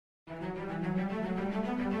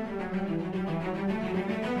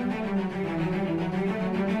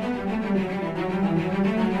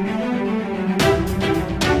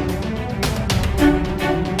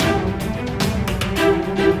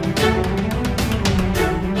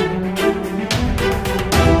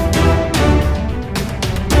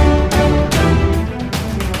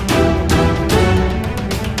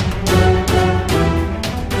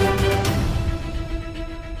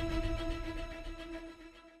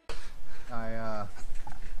I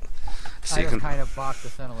So just kind of boxed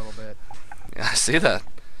us in a little bit. Yeah, I see that.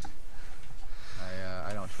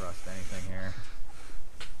 I don't trust anything here.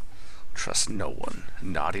 Trust no one,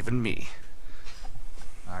 not even me.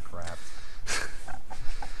 Ah, crap.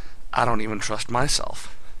 I don't even trust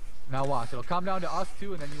myself. Now watch, it'll come down to us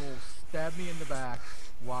two, and then you will stab me in the back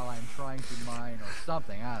while I'm trying to mine or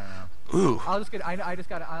something. I don't know. Ooh. I'll just get. I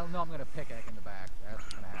know I'm gonna pickaxe in the back. That's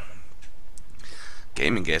what's gonna happen.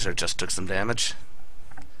 Gaming Gazer just took some damage.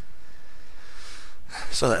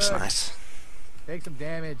 So that's Good. nice. Take some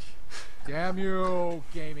damage. Damn you,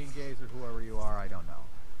 Gaming Gazer, whoever you are. I don't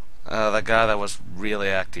know. The guy that was really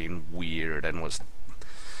acting weird and was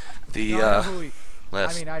the No, I know who he,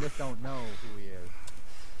 last. I mean, I just don't know who he is.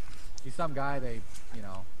 He's some guy they,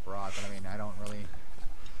 brought, but I mean, I don't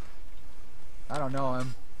know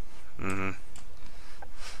him. Mm-hmm.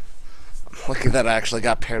 I'm lucky that I actually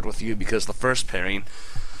got paired with you, because the first pairing,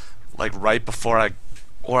 like right before I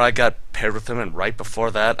got paired with him, and right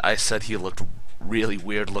before that, I said he looked really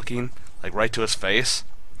weird looking, like right to his face.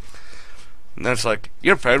 And then it's like,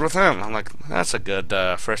 you're paired with him. I'm like, that's a good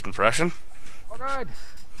first impression. Oh god!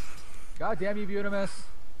 God damn you, Platimus!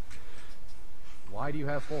 Why do you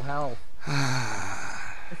have full health?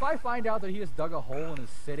 If I find out that he just dug a hole and is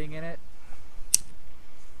sitting in it,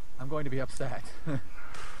 I'm going to be upset.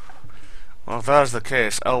 Well, if that is the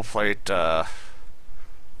case, L-Plate has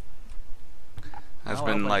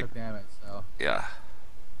been like, took damage, so. yeah.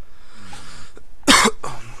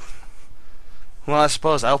 Well, I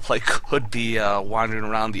suppose L-Plate could be wandering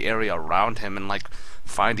around the area around him and like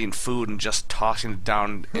finding food and just tossing it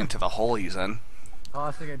down into the hole he's in.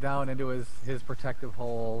 Tossing it down into his protective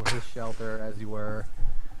hole, his shelter, as you were.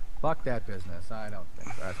 Fuck that business. I don't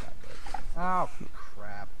think so. That's not good. Oh,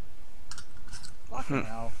 crap. Fucking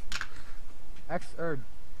hell.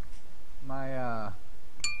 My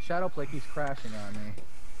shadow plate keeps crashing on me.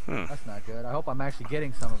 That's not good. I hope I'm actually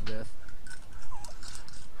getting some of this.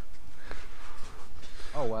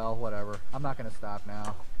 Oh well, whatever. I'm not gonna stop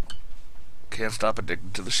now. Can't stop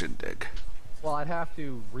addicted to the shindig. Well, I'd have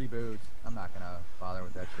to reboot. I'm not gonna bother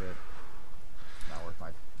with that shit. Not worth my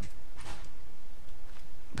time.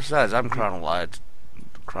 Besides, I'm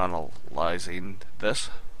chronologizing this.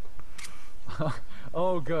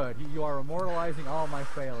 Oh, good. You are immortalizing all my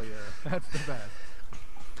failure. That's the best.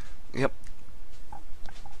 Yep.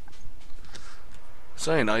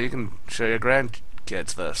 So, you can show your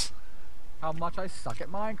grandkids this. How much I suck at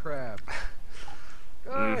Minecraft.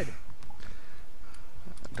 Good.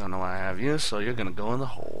 Don't know why I have you, so you're gonna go in the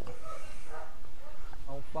hole.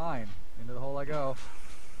 Oh, fine. Into the hole I go.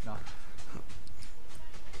 No.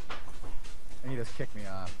 And you just kick me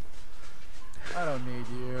off. I don't need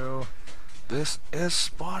you. This is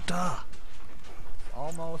Sparta.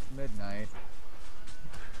 Almost midnight.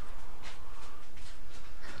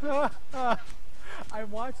 I'm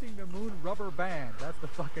watching the moon rubber band. That's the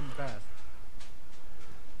fucking best.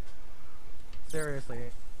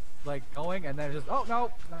 Seriously. Like going and then just, oh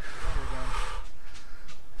no, not again.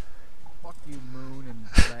 Fuck you, moon and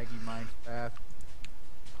laggy Minecraft.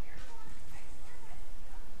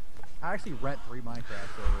 I actually rent 3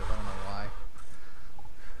 Minecraft servers. I don't know why.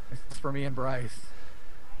 It's for me and Bryce.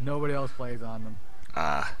 Nobody else plays on them.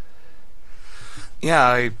 Yeah,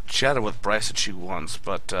 I chatted with Bryce and she once,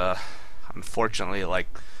 but unfortunately, like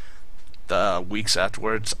the weeks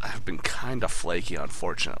afterwards, I've been kind of flaky.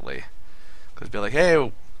 Unfortunately, because be like,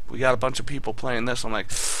 hey, we got a bunch of people playing this. I'm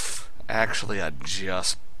like, actually, I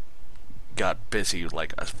just got busy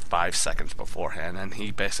like 5 seconds beforehand, and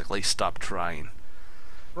he basically stopped trying.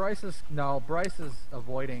 Bryce is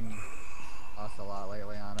avoiding us a lot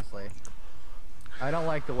lately, honestly. I don't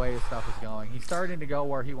like the way his stuff is going. He's starting to go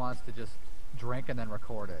where he wants to just drink and then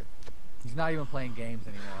record it. He's not even playing games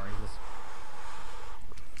anymore.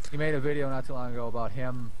 He made a video not too long ago about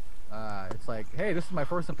him. It's like, hey, this is my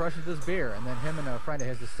first impression of this beer, and then him and a friend of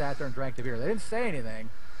his just sat there and drank the beer. They didn't say anything.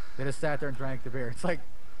 They just sat there and drank the beer. It's like,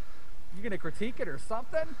 you gonna critique it or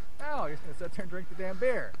something? No, you're just gonna sit there and drink the damn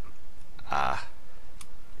beer. Yeah,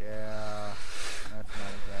 that's not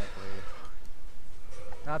exactly,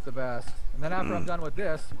 not the best. And then after I'm done with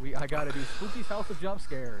this, I gotta do Spooky's House of Jump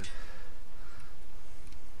Scares,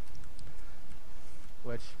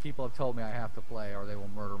 which people have told me I have to play or they will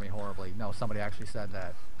murder me horribly. No, somebody actually said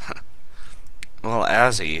that. Well,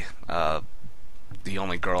 Azzy, the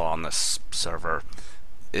only girl on this server,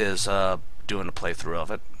 is doing a playthrough of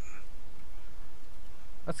it.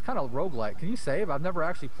 That's kind of roguelike. Can you save? I've never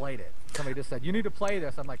actually played it. Somebody just said, you need to play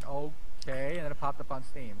this. I'm like, okay, and then it popped up on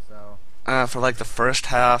Steam, so... For like the first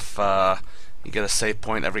half, you get a save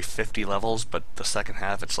point every 50 levels, but the second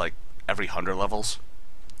half it's like every 100 levels.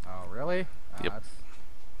 Oh, really? Yep.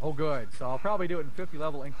 Oh, good. So I'll probably do it in 50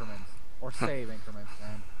 level increments or save increments.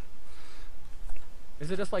 Then. Is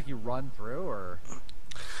it just like you run through, or?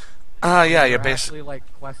 Yeah, you're basically like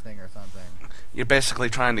questing or something. You're basically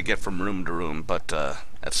trying to get from room to room, but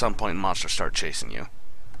at some point monsters start chasing you.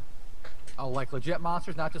 Oh, like legit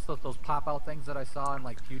monsters, not just those pop-out things that I saw in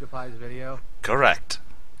like PewDiePie's video? Correct.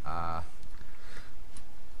 There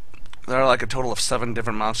are like a total of 7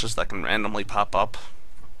 different monsters that can randomly pop up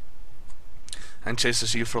and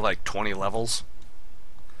chases you for like 20 levels.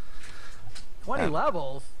 20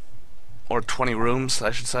 levels? Or 20 rooms, I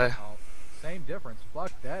should say. Oh, same difference.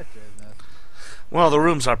 Fuck that business. Well, the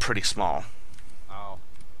rooms are pretty small. Oh.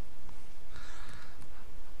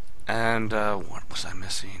 And what was I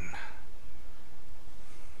missing?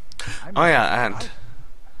 Oh yeah,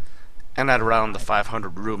 and at around the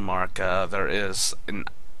 500 room mark, there is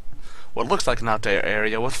what looks like an outdoor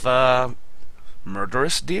area with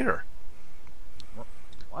murderous deer.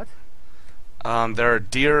 What? There are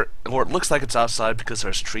deer, or it looks like it's outside because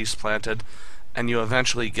there's trees planted, and you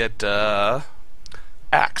eventually get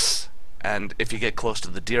axe. And if you get close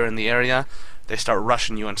to the deer in the area, they start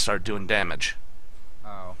rushing you and start doing damage.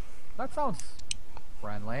 Oh, that sounds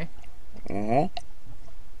friendly. Mm-hmm.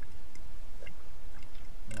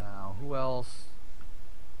 Now, who else?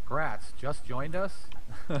 Gratz just joined us?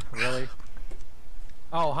 Really?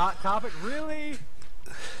 Oh, hot topic? Really?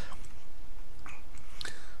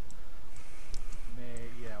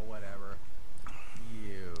 Yeah, whatever.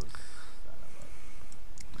 You son of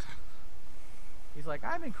a... He's like,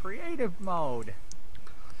 I'm in creative mode.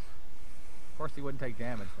 Of course he wouldn't take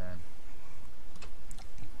damage then.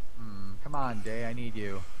 Come on, Day, I need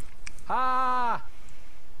you. Ha!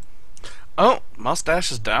 Oh,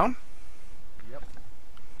 mustache is down? Yep.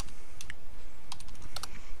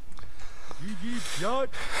 GG shot.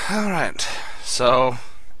 Alright, so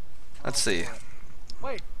let's see.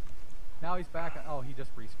 Wait. Now he's back. Oh, he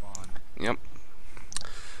just respawned. Yep.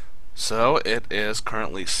 So it is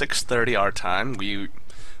currently 6:30 our time.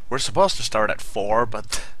 We're supposed to start at 4,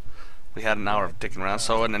 but we had an hour of dicking around.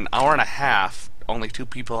 So in an hour and a half, only 2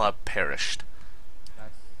 people have perished.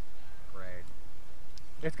 That's great.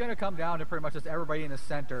 It's gonna come down to pretty much just everybody in the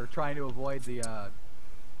center trying to avoid the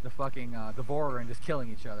fucking the border and just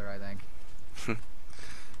killing each other. I think.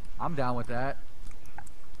 I'm down with that.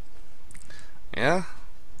 Yeah.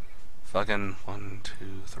 Fucking 1, 2,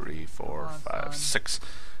 3, 4, 5, 6.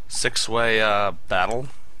 6-way battle.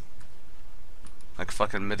 Like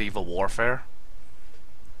fucking medieval warfare.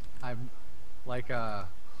 I'm like the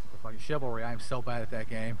fucking chivalry. I'm so bad at that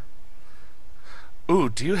game. Ooh,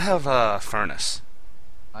 do you have a furnace?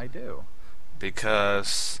 I do.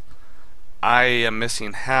 Because I am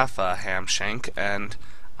missing half a ham shank and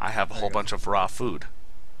I have a whole bunch of raw food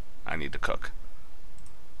I need to cook.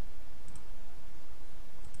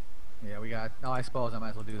 Yeah, we got... Oh, I suppose I might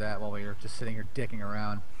as well do that while we were just sitting here dicking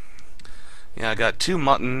around. Yeah, I got 2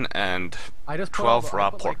 mutton and 12 raw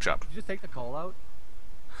pork chop. Did you just take the coal out?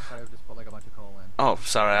 I thought I just put like a bunch of coal in. Oh,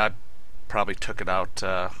 sorry, I probably took it out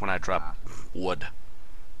when I dropped wood.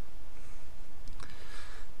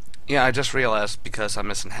 Yeah, I just realized because I'm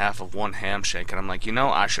missing half of 1 ham shank and I'm like, you know,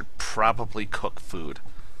 I should probably cook food.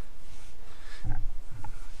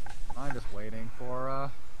 I'm just waiting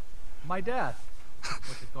for my death,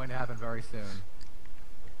 which is going to happen very soon.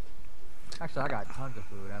 Actually, I got tons of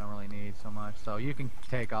food. I don't really need so much, so you can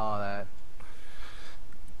take all of that.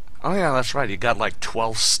 Oh yeah, that's right. You got like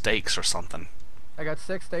 12 steaks or something. I got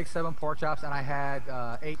 6 steaks, 7 pork chops, and I had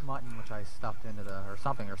 8 mutton, which I stuffed into the or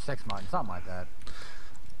 6 mutton, something like that.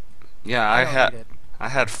 Yeah, I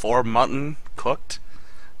had 4 mutton cooked,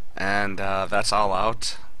 and that's all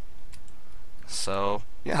out. So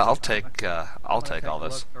yeah, I'll take all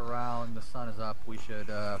this. Look around. The sun is up. We should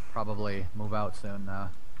probably move out soon.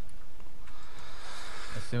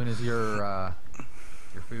 As soon as your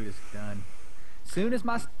food is done. Soon as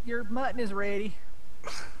your mutton is ready.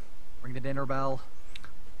 Ring the dinner bell.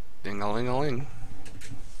 Ding-a-ling-a-ling.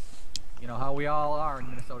 You know how we all are in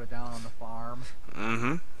Minnesota, down on the farm.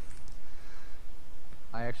 Mm-hmm.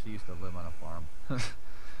 I actually used to live on a farm.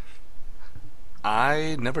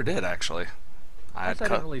 I never did, actually. I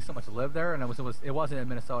didn't really so much live there, and it wasn't in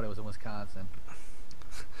Minnesota. It was in Wisconsin.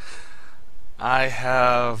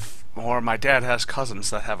 My dad has cousins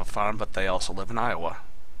that have a farm, but they also live in Iowa.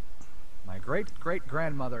 My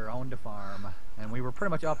great-great-grandmother owned a farm, and we were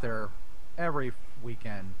pretty much up there every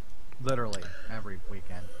weekend. Literally, every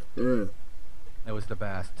weekend. It was the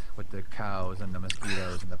best, with the cows and the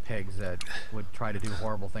mosquitoes and the pigs that would try to do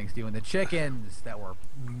horrible things to you, and the chickens that were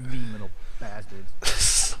mean little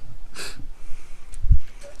bastards.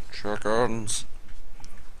 Chickens.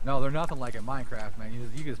 No, they're nothing like in Minecraft, man. You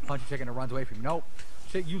can just punch a chicken and it runs away from you. Nope.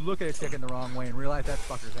 Shit, you look at a chicken the wrong way and realize that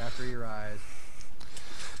fucker's after your eyes.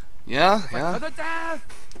 Yeah, It's yeah. like, the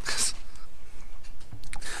death!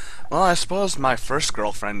 Well, I suppose my first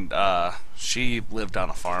girlfriend, she lived on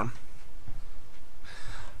a farm.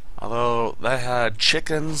 Although they had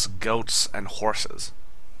chickens, goats, and horses.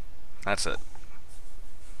 That's it.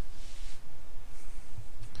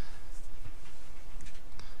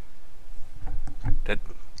 Did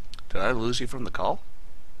I lose you from the call?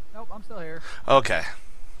 Nope, I'm still here. Okay.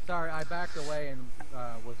 Sorry, I backed away and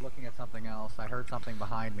was looking at something else. I heard something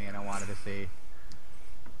behind me and I wanted to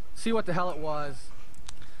see what the hell it was.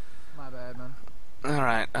 My bad, man.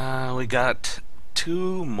 Alright, we got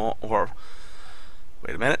 2 more, or,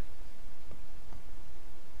 wait a minute.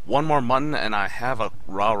 1 more mutton, and I have a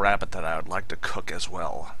raw rabbit that I would like to cook as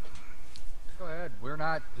well. Go ahead.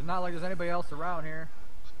 It's not like there's anybody else around here.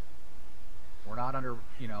 We're not under,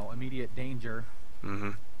 immediate danger.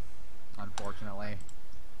 Mm-hmm. Unfortunately.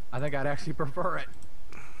 I think I'd actually prefer it.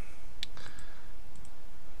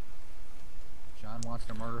 John wants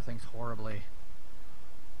to murder things horribly.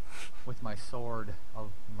 With my sword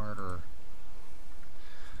of murder.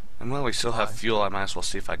 And while we still have fuel, I might as well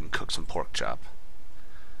see if I can cook some pork chop.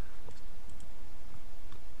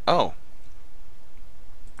 Oh.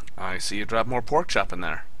 I see you dropped more pork chop in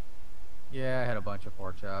there. Yeah, I had a bunch of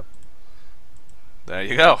pork chop. There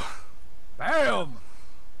you go. BAM!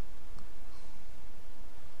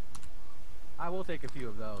 I will take a few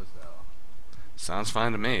of those, though. Sounds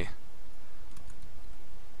fine to me.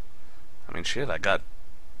 I mean, shit, I got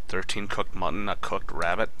 13 cooked mutton, a cooked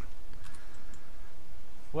rabbit.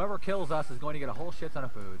 Whoever kills us is going to get a whole shit ton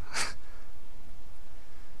of food.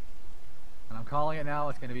 And I'm calling it now,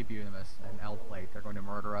 it's going to be Platimus and L-Plate. They're going to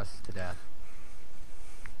murder us to death.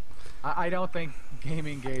 I don't think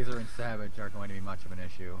Gaming Gazer and Savage are going to be much of an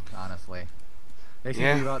issue, honestly. They seem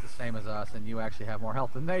to be about the same as us, and you actually have more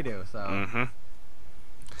health than they do, so... Mm-hmm.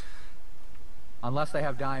 Unless they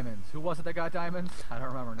have diamonds. Who was it that got diamonds? I don't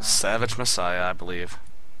remember now. Savage Messiah, I believe.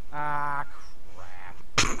 Ah,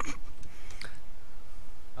 crap.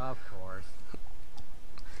 Of course.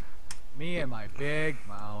 Me and my big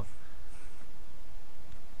mouth.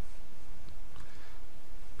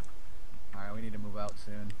 Alright, we need to move out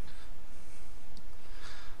soon.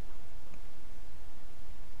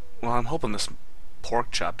 Well, I'm hoping this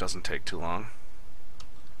pork chop doesn't take too long.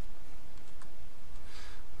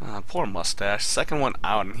 Poor Mustache. Second one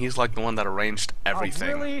out, and he's like the one that arranged everything.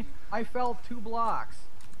 Oh, really? I fell 2 blocks.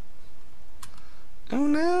 Oh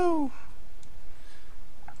no!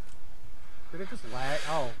 Did it just lag?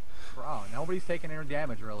 Oh, nobody's taking any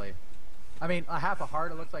damage, really. I mean, a half a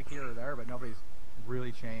heart, it looks like here or there, but nobody's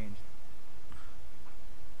really changed.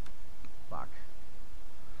 Fuck.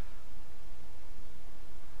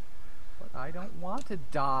 But I don't want to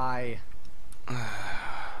die.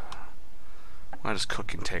 Why does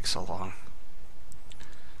cooking take so long?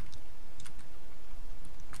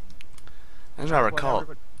 As I recall...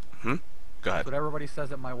 Go ahead. That's what everybody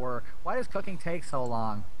says at my work. Why does cooking take so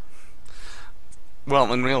long?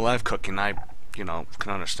 Well, in real life cooking, I, can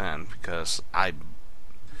understand, because I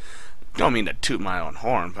don't mean to toot my own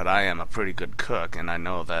horn, but I am a pretty good cook, and I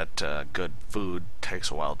know that good food takes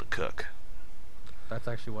a while to cook. That's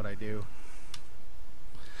actually what I do.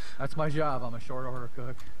 That's my job. I'm a short order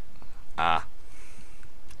cook. Ah.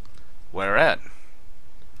 Where at?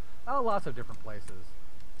 Oh, lots of different places.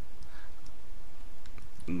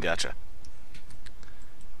 Gotcha.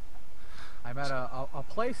 I'm at a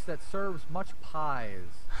place that serves much pies.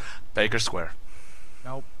 Baker Square.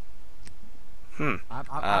 Nope.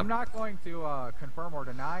 I'm not going to confirm or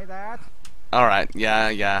deny that. All right.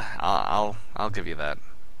 Yeah. I'll give you that.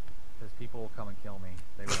 Because people will come and kill me.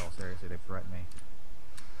 They will. Seriously, they've threatened me.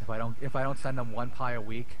 If I don't send them 1 pie a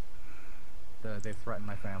week, they've threatened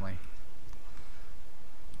my family.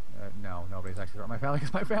 No, nobody's actually threatened my family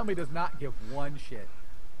because my family does not give one shit.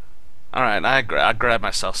 All right. I grab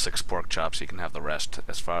myself 6 pork chops. You can have the rest,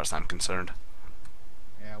 as far as I'm concerned.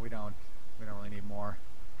 Yeah, we don't really need more.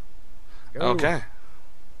 Go. Okay.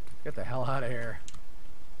 Get the hell out of here.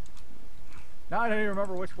 Now I don't even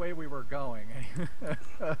remember which way we were going.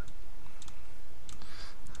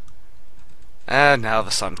 And now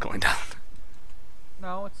the sun's going down.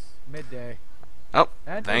 No, it's midday. Oh,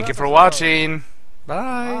 And thank you for episode. watching.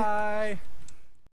 Bye. Bye.